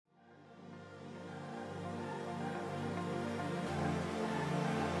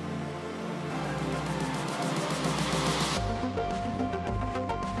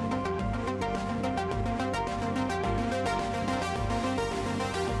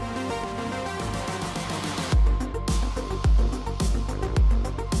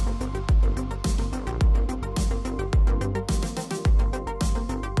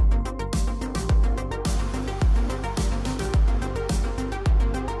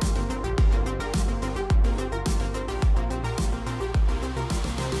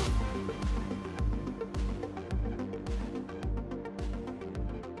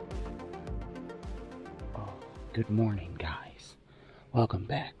Good morning, guys. Welcome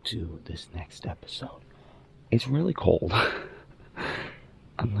back to this next episode. It's really cold.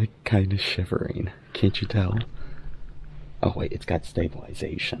 I'm like kind of shivering. Can't you tell? Oh wait, it's got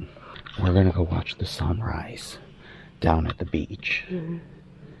stabilization. We're gonna go watch the sunrise down at the beach. Mm-hmm.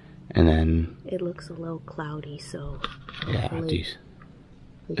 And then... It looks a little cloudy, so... Yeah, we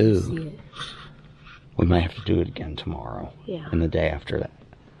can see it. We might have to do it again tomorrow. Yeah. And the day after that.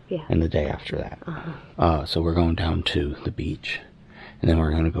 Yeah. And the day after that. So we're going down to the beach. And then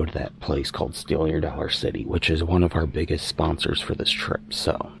we're going to go to that place called Steal Your Dollar City, which is one of our biggest sponsors for this trip.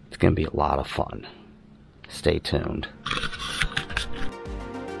 So it's going to be a lot of fun. Stay tuned.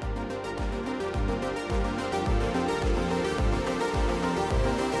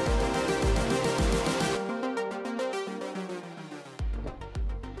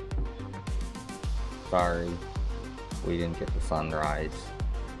 Sorry, we didn't get the sunrise.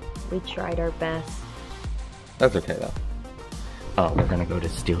 We tried our best. That's okay though. Oh, we're gonna go to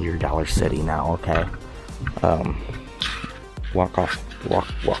Steal Your Dollar City now, okay? Walk off. Walk.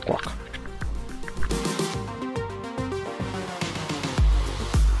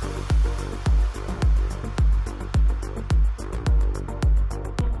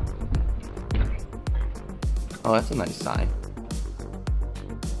 Oh, that's a nice sign.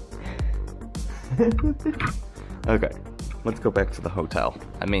 Okay, let's go back to the hotel.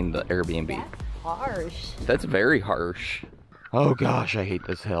 I mean the Airbnb. That's harsh. That's very harsh. Oh gosh, I hate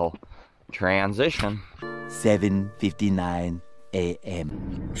this hill. Transition. 7:59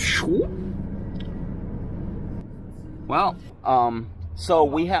 a.m. Well, so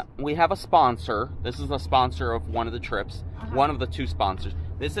we have a sponsor. This is a sponsor of one of the trips. One of the two sponsors.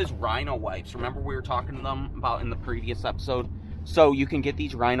 This is Rhino Wipes. Remember we were talking to them about in the previous episode? So you can get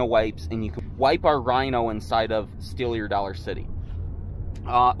these Rhino wipes and you can wipe our Rhino inside of Steal Your Dollar City.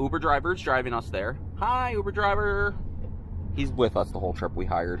 Uber driver's driving us there. Hi, Uber driver. He's with us the whole trip. We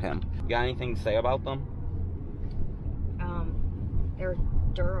hired him. You got anything to say about them? They're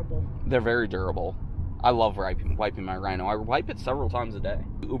durable. They're very durable. I love wiping my Rhino. I wipe it several times a day.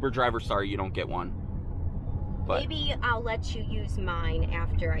 Uber driver, sorry you don't get one. But maybe I'll let you use mine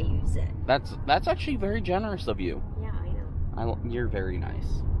after I use it. That's actually very generous of you. Yeah, I know. You're very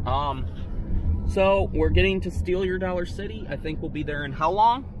nice. So we're getting to Steal Your Dollar City. I think we'll be there in how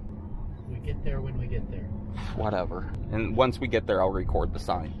long? We get there when we get there. Whatever. And once we get there, I'll record the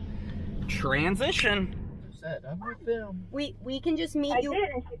sign. Transition. Said I'm gonna film. We can just meet you. I did,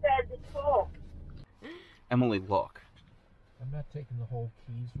 and she said it's full. Emily, look. I'm not taking the whole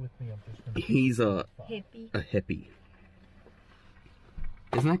keys with me. I'm just gonna. He's a hippie. hippie.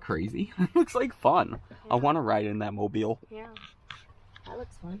 Isn't that crazy? That looks like fun. Yeah. I want to ride in that mobile. Yeah, that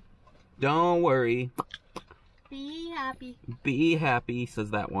looks fun. Don't worry. Be happy. Be happy, says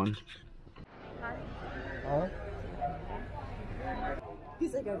that one. Huh?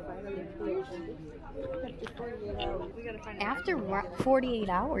 He's like, after 48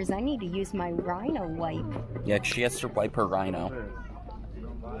 hours, I need to use my Rhino wipe. Yeah, she has to wipe her Rhino.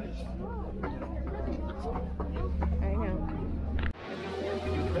 I know.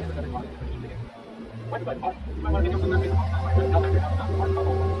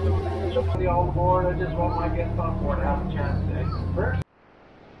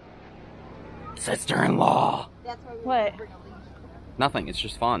 Sister-in-law. What? Nothing, it's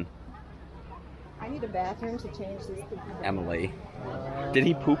just fun. I need a bathroom to change this. Emily. Did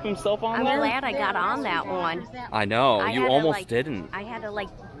he poop himself on there? I'm glad I got on that one. I know, you almost didn't. I had to, like,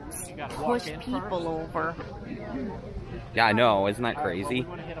 push people over. Yeah, I know, isn't that crazy?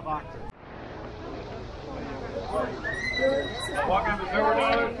 Welcome to Silver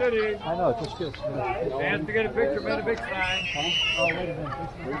Dollar City. I know, it just feels good. Chance to get a picture, made a big sign. Oh, wait a minute.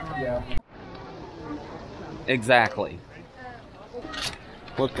 Yeah. Exactly.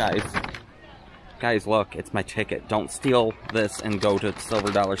 Look, guys. Guys, look, it's my ticket. Don't steal this and go to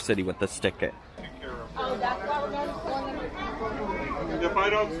Silver Dollar City with this ticket. If I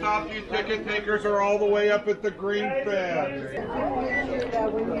don't stop you, ticket takers are all the way up at the green fence.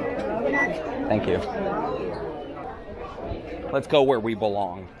 Thank you. Let's go where we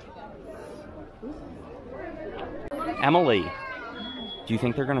belong. Emily, do you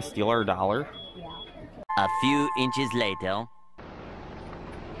think they're gonna steal our dollar? A few inches later.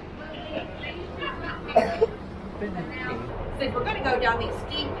 Since we're going to go down these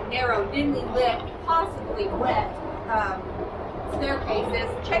steep, narrow, dimly lit, possibly wet staircases,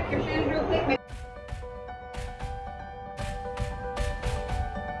 check your shoes real quick.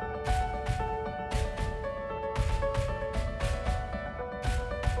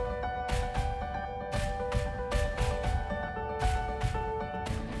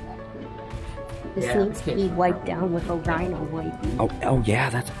 This needs to be wiped down with a rhino wipe. Oh yeah,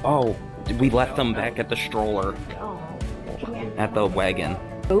 that's, oh, we left them back at the stroller, at the wagon.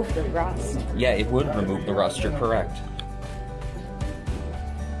 Remove the rust. Yeah, it would remove the rust, you're correct.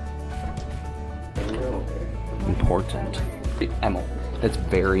 Important. Emil, that's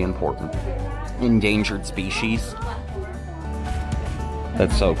very important. Endangered species.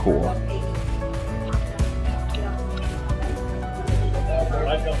 That's so cool.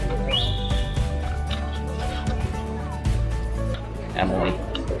 Emily,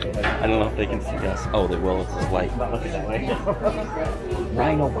 I don't know if they can see us. Oh, they will. It's this light.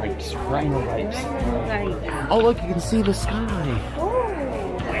 Rhino wipes. Rhino wipes. Oh, look, you can see the sky.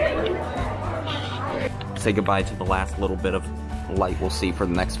 Say goodbye to the last little bit of light we'll see for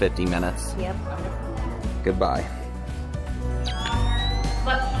the next 50 minutes. Yep. Goodbye.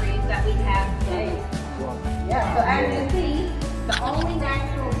 Luxuries that we have today. Yeah, so as you see, the only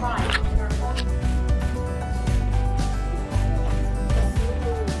natural light in our home.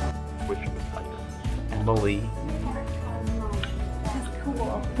 Emily. That's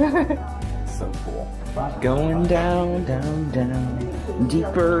cool. So cool. Going down, down, down,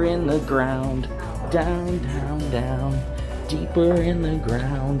 deeper in the ground. Down, down, down, deeper in the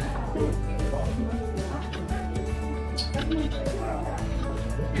ground.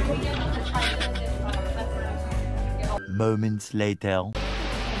 Moments later.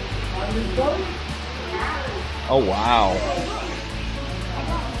 Oh, wow.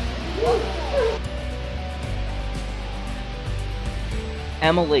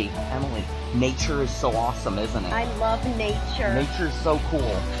 Emily, nature is so awesome, isn't it? I love nature. Nature's so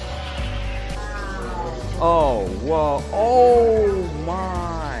cool. Oh, whoa. Oh,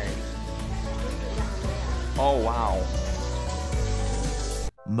 my. Oh, wow.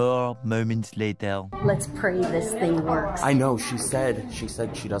 More moments later. Let's pray this thing works. I know, she said she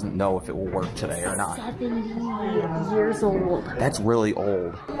doesn't know if it will work today or not. 70 years old. That's really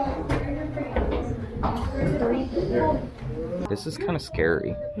old. This is kind of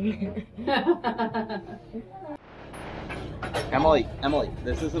scary. Emily,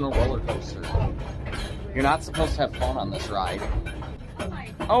 this isn't a roller coaster. You're not supposed to have fun on this ride.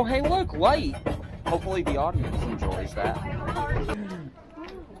 Oh, hey, look, light. Hopefully the audience enjoys that.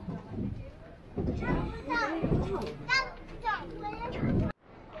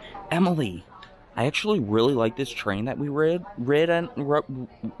 Emily, I actually really like this train that we rode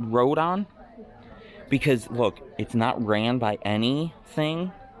on. Because, look, it's not ran by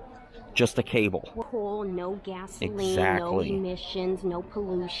anything, just a cable. Cool, no gasoline, Exactly. no emissions, no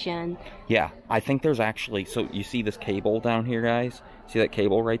pollution. Yeah, I think there's actually, so you see this cable down here, guys? See that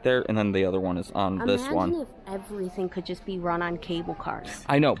cable right there? And then the other one is on this one. Imagine if everything could just be run on cable cars.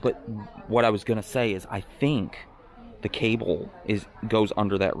 I know, but what I was going to say is I think the cable goes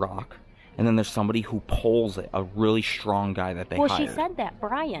under that rock. And then there's somebody who pulls it, a really strong guy that they hired. Well, she said that,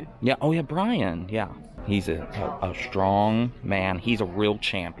 Brian. Yeah, oh yeah, Brian, yeah. He's a strong man. He's a real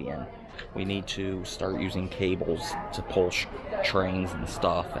champion. We need to start using cables to pull trains and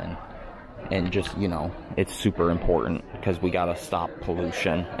stuff, and just, you know, it's super important because we gotta stop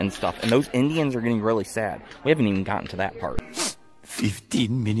pollution and stuff. And those Indians are getting really sad. We haven't even gotten to that part.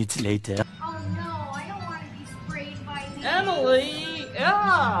 15 minutes later. Oh no, I don't want to be sprayed by these. Emily!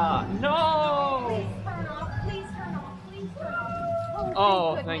 Yeah! No! Please turn off, please turn off, please turn off.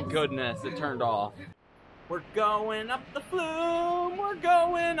 Oh, thank goodness it turned off. We're going up the flume! We're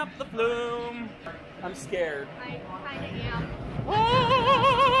going up the flume! I'm scared. I kind of am.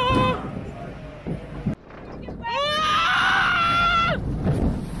 Ah!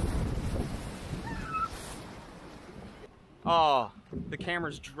 Oh, the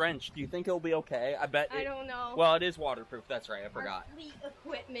camera's drenched. Do you think it'll be okay? I bet. I don't know. Well, it is waterproof. That's right. I forgot. Our fleet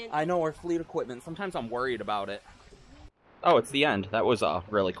equipment. I know our fleet equipment. Sometimes I'm worried about it. Oh, it's the end. That was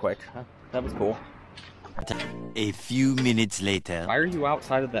really quick. That was cool. A few minutes later. Why are you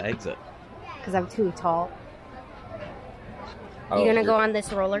outside of the exit? Because I'm too tall. Oh, you gonna go on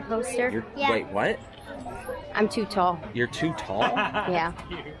this roller coaster? Yeah. Wait, what? I'm too tall. You're too tall? Yeah.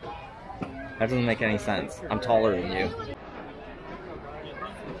 That doesn't make any sense. I'm taller than you.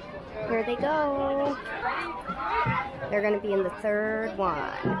 Here they go. They're gonna be in the third one.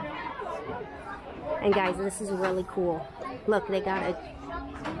 And guys, this is really cool. Look, they got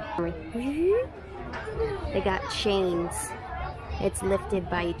they got chains. It's lifted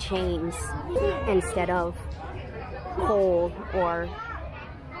by chains instead of coal or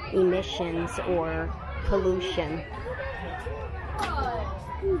emissions or pollution.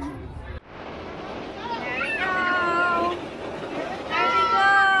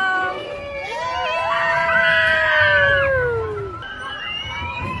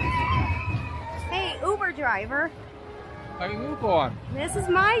 go on? This is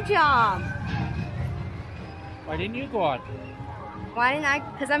my job. Why didn't you go on? Why didn't I?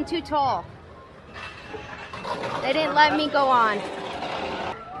 Because I'm too tall. They didn't let me go on.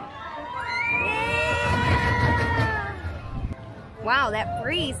 Yeah! Wow, that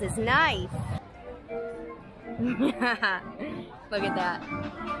breeze is nice. Look at that.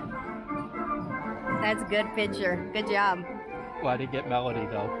 That's a good picture. Good job. Why did you get Melody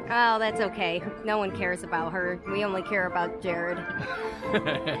though? Oh, that's okay. No one cares about her. We only care about Jared.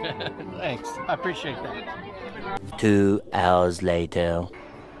 Thanks. I appreciate that. 2 hours later.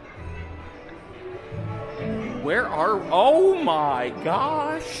 Where are... Oh my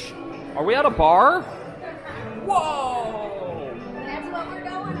gosh! Are we at a bar? Whoa! That's what we're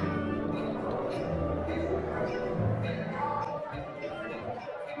going.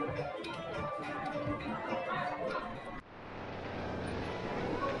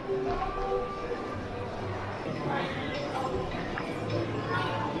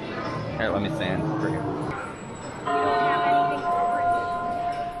 Here, let me stand for you.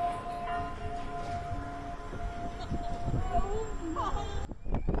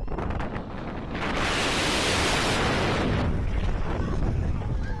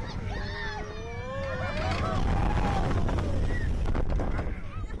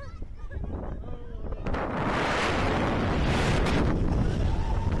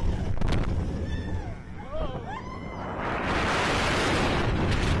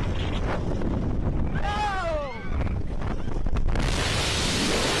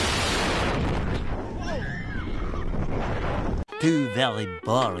 Two very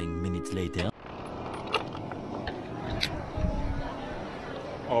boring minutes later.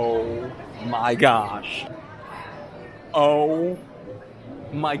 Oh my gosh. Oh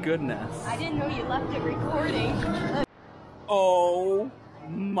my goodness. I didn't know you left it recording. Oh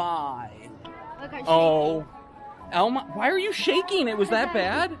my. Look, I'm Oh. Elma, why are you shaking? It was that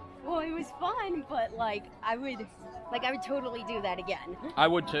bad? Well, it was fun, but I would totally do that again. I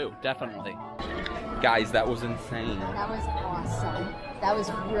would too, definitely. Guys, that was insane. That was awesome. That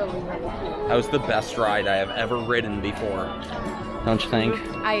was really, really cool. That was the best ride I have ever ridden before. Don't you think?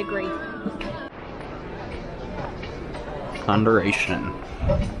 I agree. Thunderation.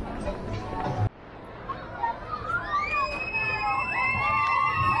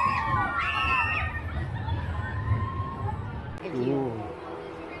 Ooh.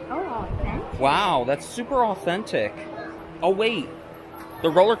 Oh, authentic. Wow, that's super authentic. Oh wait, the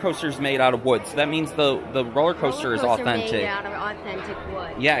roller coaster's made out of wood, so that means the roller coaster is authentic. Made out of authentic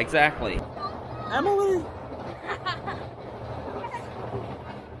wood. Yeah, exactly. Emily.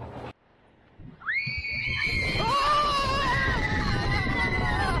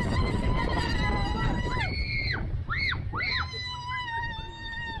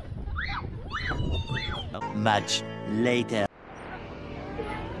 Much later.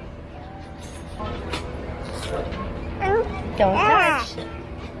 Don't touch.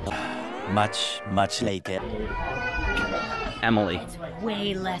 Much later. Emily, It's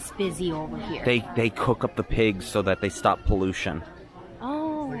way less busy over here. they cook up the pigs so that they stop pollution. Oh.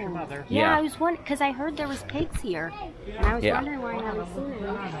 Mother. Yeah, Yeah. I was wondering, because I heard there was pigs here. And I was Yeah. wondering why I haven't seen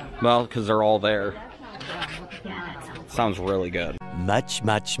them. Well, because they're all there. Yeah, that sounds... Sounds really good. Much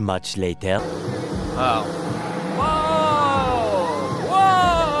later. Oh. Whoa!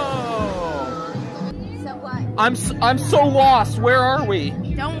 Whoa! So what? I'm so lost. Where are we?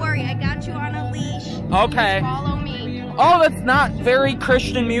 Don't worry, I got you on a leash. Okay. Just follow me. Oh, that's not very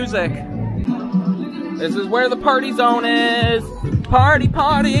Christian music. This is where the party zone is. Party,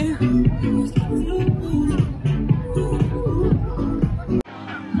 party. Come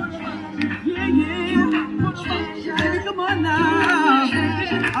on now.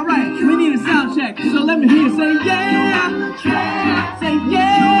 All right, we need a sound check. So let me hear you say yeah. Say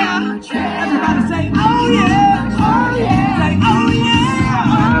yeah. Everybody say oh yeah. Oh yeah. Say oh yeah.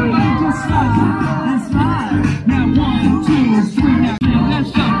 Oh yeah. Just slide and slide. Now 1, 2, 3. Now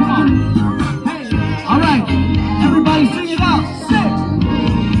let's go. Come on. Hey. All right. Everybody sing it out. 6.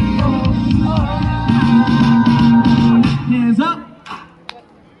 Hands up.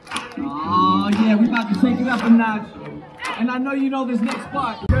 Oh yeah, we about to take it up a notch. And I know you know this next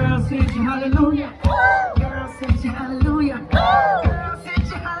part. Girl, sing you hallelujah. Girl, sing you hallelujah. Girl, sing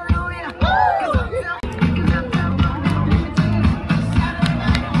you hallelujah.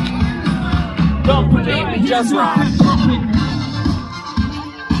 Don't believe me, just rock.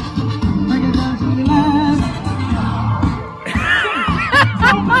 Bring it down to your last.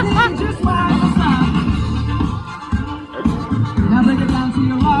 Don't believe just right aside. Now bring it down to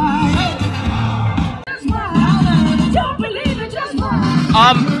your right. Just right. Don't believe it, just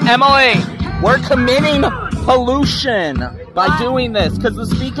right. Emily, we're committing pollution. by doing this because the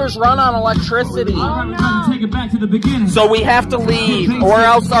speakers run on electricity. Alright, we're going to take it back to the beginning. So we have to leave, or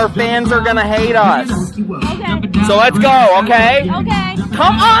else our fans are gonna hate us. Okay. So let's go, okay? Okay.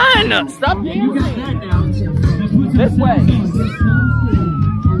 Come on! Stop dancing. This way.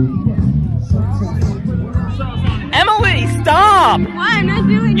 Emily, stop! Why? I'm not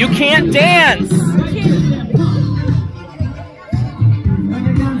doing You can't dance!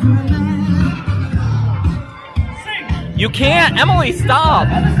 You can't! Emily, stop!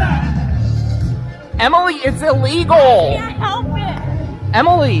 Emily, it's illegal! I can't help it.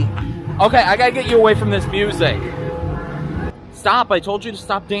 Emily! Okay, I gotta get you away from this music. Stop, I told you to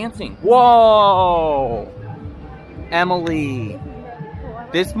stop dancing. Whoa! Emily.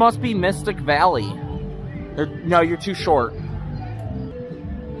 This must be Mystic Valley. No, you're too short.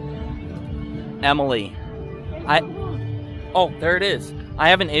 Emily. Oh, there it is. I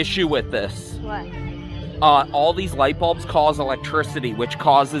have an issue with this. What? All these light bulbs cause electricity, which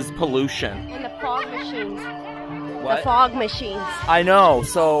causes pollution. And the fog machines. What? The fog machines. I know,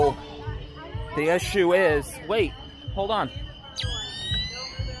 so the issue is... Wait, hold on.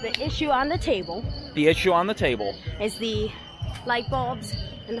 The issue on the table The issue on the table. is the light bulbs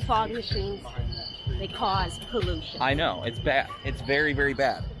and the fog machines. They cause pollution. I know, it's bad. It's very, very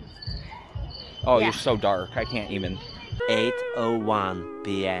bad. Oh, Yeah. you're so dark. I can't even... 8:01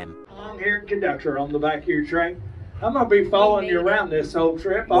 p.m. Long-haired conductor on the back of your train. I'm going to be following you around this whole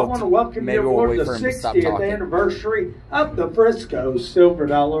trip. I Well, want to welcome maybe you we'll aboard wait the for him to stop 60th talking. anniversary of the Frisco Silver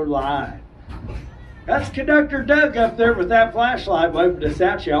Dollar Line. That's Conductor Doug up there with that flashlight waving us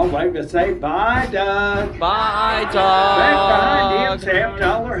out. Y'all wave to say bye, Doug. Bye, Back behind him, Doug. Sam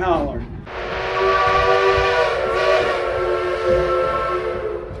Dollar Holler.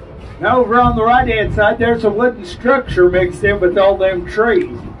 Now over on the right-hand side, there's a wooden structure mixed in with all them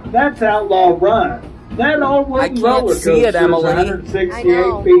trees. That's Outlaw Run. That old wooden can't roller see coaster it, Emily. is I 168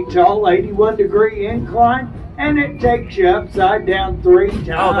 know. feet tall, 81-degree incline, and it takes you upside down 3 times.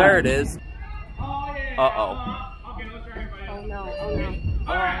 Oh, there it is. Uh-oh. Oh no, oh no.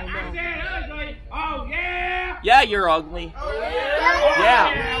 Oh, yeah! Yeah, you're ugly.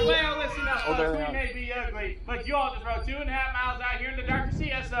 Yeah. Well, listen up. Oh, there we they are. may be ugly, but you all just rode 2.5 miles out here in the dark to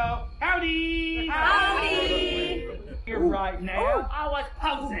see us, so howdy! Howdy! Here right now. I was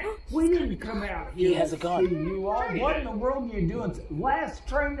posing. We didn't come out here He has a gun. to see you all. What in the world are you doing? Last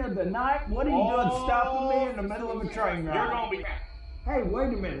train of the night? What are you doing stopping me in the middle of a train ride? You're gonna be back. Hey, wait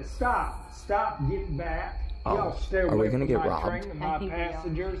a minute. Stop, get back. Oh, Y'all stay are we away gonna from get my robbed? train and my I think we are.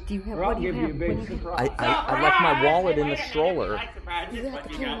 passengers. Do you have- or I'll what do you give you a have? big What do you- surprise. I left my wallet in the stroller. You got the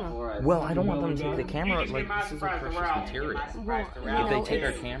camera. Well, I don't want them to take the camera. You Like, just this is get my a precious surprise material. Well, If they take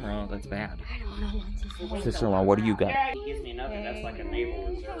our camera, that's bad. I don't know what to say. Sister-in-law, what do you got? He gives me nothing. That's like a naval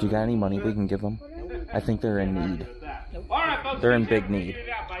reserve. Do you got any money we can give them? I think they're in need. All right, folks. They're in big need.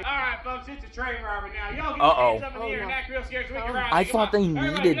 All right, folks. It's a train robbery now. Y'all get Uh-oh. your hands up in the air and act real scared so we can ride. I thought they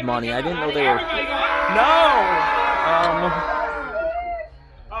needed money. I didn't know they were... Everybody go. No!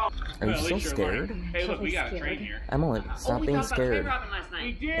 Are you Well, at still least you're scared? learning. Hey, look, we got a train here. Emily, stop being scared.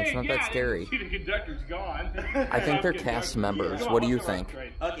 We did. It's not that scary. The conductor's gone. I think they're cast members. What do you think?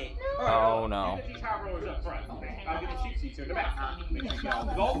 Okay. Oh, no. Get these hot rollers up front. I'll get the cheap seats in the back.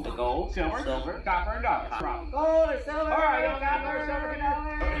 Gold, silver, copper, and dollar. Gold and silver. All right, y'all got copper, silver, and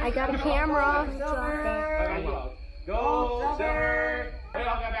dollar. I got a camera. Gold, silver. What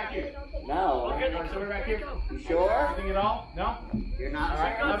y'all got back here? No. Okay, silver back here. You sure? Anything at all? No? You're not All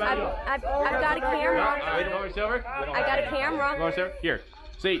right, how about you? I've got a camera. Wait, more silver? I got a camera. More silver? Here.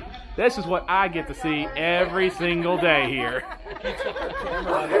 See, this is what I get to see every single day here.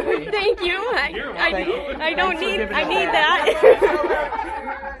 Thank you. You're I need that.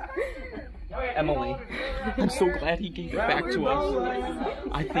 Emily, I'm so glad he gave it back to us.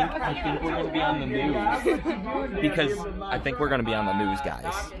 I think we're gonna be on the news because I think we're gonna be on the news, guys.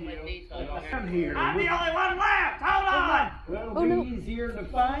 I'm here. I'm the only one left. Hold on. It'll be easier to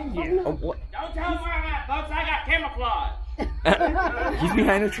find you. Oh, what? Don't tell them where I'm at, folks. I got camouflage. He's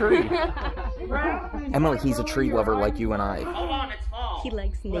behind a tree. Emily, he's a tree lover like you and I. Hold on, it's fall. He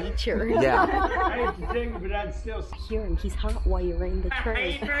likes nature. Yeah. I hate to tell you, but I'd still Hear him. He's hot wiring the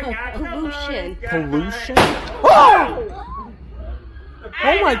train. Pollution. Pollution? Oh!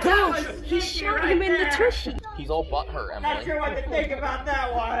 Oh my gosh! He shot him in the tushy. He's all butthurt, Not Emily. sure what to think about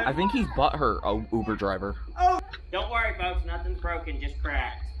that one. I think he's butthurt, oh, Uber driver. Don't worry, folks. Nothing's broken, just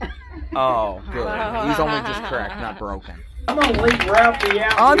cracked. Oh, good. He's only just cracked, not broken. I'm gonna leave Ralphie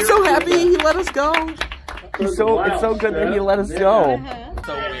out. I'm here so for happy the- he let us go. It's so good that he let us go.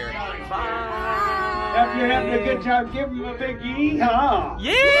 So weird. Bye. Now, if you're having a good time, give them a big yeehaw.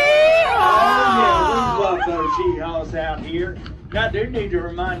 Yeah! Oh, yeah, we love those yeehaws out here. Now, I do need to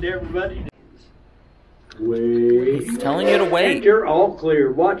remind everybody. Wait. He's telling you to wait. And you're all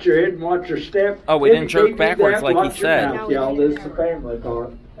clear. Watch your head and watch your step. Oh, we didn't jerk backwards like he watch your said. mouth, y'all. This is the family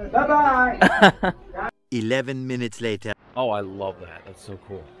part. Bye-bye. 11 minutes later. Oh, I love that. That's so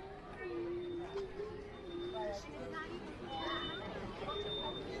cool.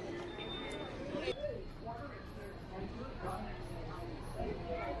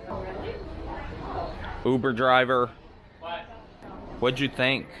 Uber driver. What'd you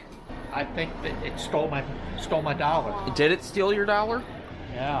think? I think that it stole my dollar. Did it steal your dollar?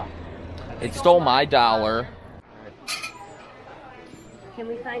 Yeah. It stole my dollar. Can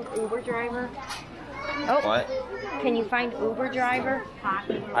we find Uber driver? Oh. What? Can you find Uber driver?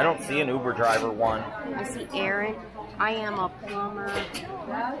 I don't see an Uber driver one. I see Aaron. I am a plumber.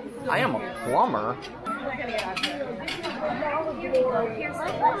 I am a plumber.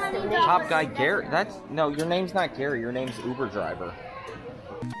 Top guy Gary. That's no, your name's not Gary. Your name's Uber driver.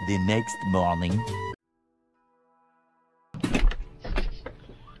 The next morning.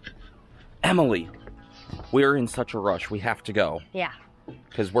 Emily, we're in such a rush. We have to go. Yeah.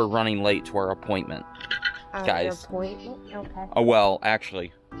 Because we're running late to our appointment. Guys. Appointment? Okay. Oh, well,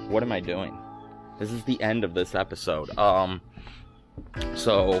 actually, what am I doing? This is the end of this episode.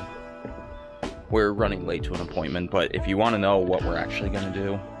 So, we're running late to an appointment, but if you want to know what we're actually going to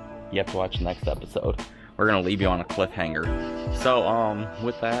do, you have to watch the next episode. We're going to leave you on a cliffhanger. So,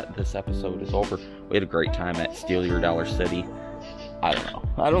 with that, this episode is over. We had a great time at Steal Your Dollar City. I don't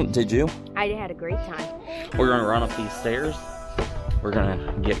know. Did you? I had a great time. We're going to run up these stairs. We're going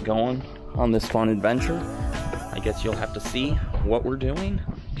to get going on this fun adventure. I guess you'll have to see what we're doing.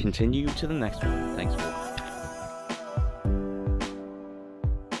 Continue to the next one. Thanks for watching.